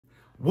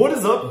What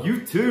is up,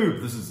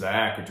 YouTube? This is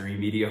Zach at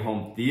Dreamedia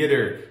Home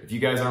Theater. If you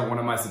guys aren't one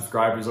of my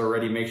subscribers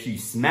already, make sure you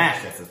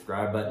smash that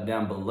subscribe button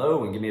down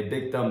below and give me a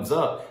big thumbs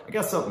up. I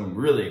got something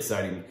really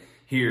exciting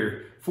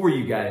here for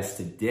you guys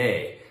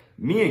today.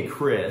 Me and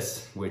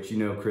Chris, which you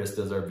know Chris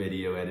does our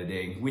video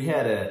editing, we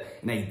had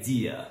an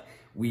idea.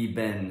 We've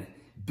been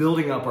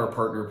building up our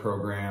partner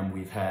program.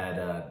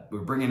 We're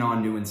bringing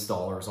on new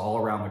installers all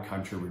around the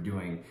country. We're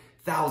doing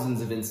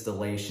thousands of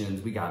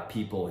installations. We got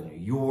people in New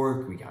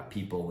York, we got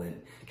people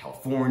in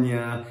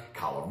California,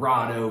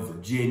 Colorado,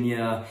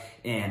 Virginia,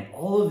 and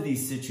all of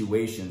these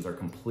situations are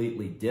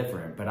completely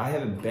different, but I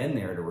haven't been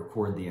there to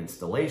record the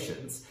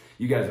installations.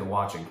 You guys are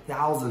watching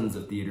thousands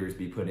of theaters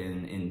be put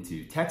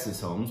into Texas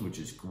homes, which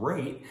is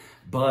great,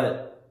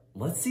 but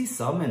let's see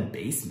some in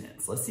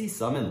basements. Let's see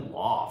some in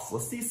lofts.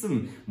 Let's see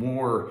some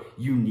more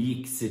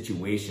unique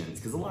situations,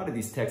 because a lot of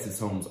these Texas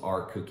homes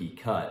are cookie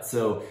cut.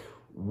 So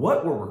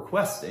what we're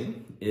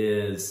requesting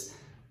is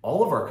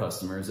all of our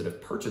customers that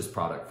have purchased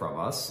product from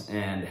us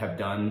and have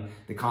done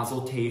the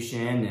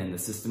consultation and the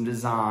system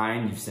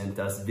design, you've sent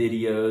us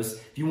videos.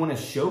 If you want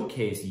to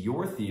showcase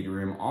your theater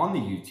room on the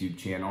YouTube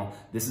channel,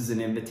 this is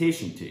an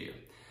invitation to you.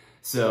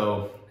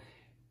 So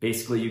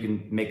basically you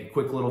can make a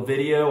quick little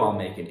video. I'll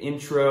make an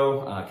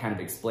intro kind of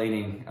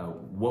explaining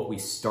what we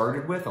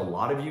started with. A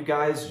lot of you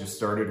guys just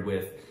started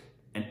with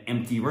an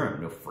empty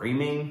room, no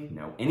framing,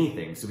 no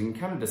anything. So we can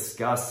kind of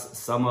discuss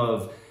some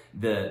of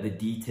the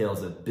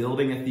details of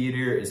building a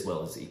theater, as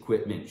well as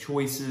equipment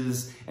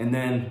choices, and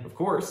then of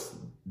course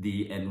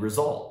the end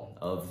result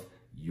of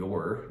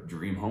your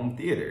dream home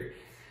theater.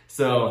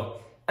 So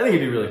I think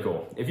it'd be really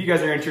cool. If you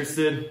guys are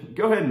interested,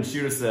 go ahead and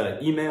shoot us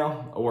an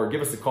email or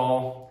give us a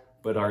call.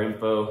 Put our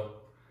info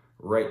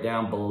right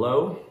down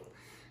below.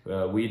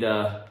 We'd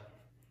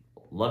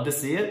love to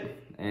see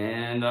it,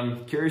 and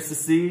I'm curious to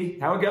see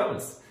how it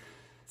goes.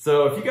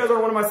 So if you guys are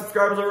one of my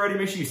subscribers already,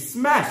 make sure you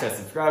smash that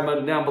subscribe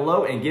button down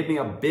below and give me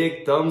a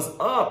big thumbs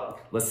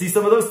up. Let's see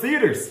some of those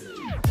theaters.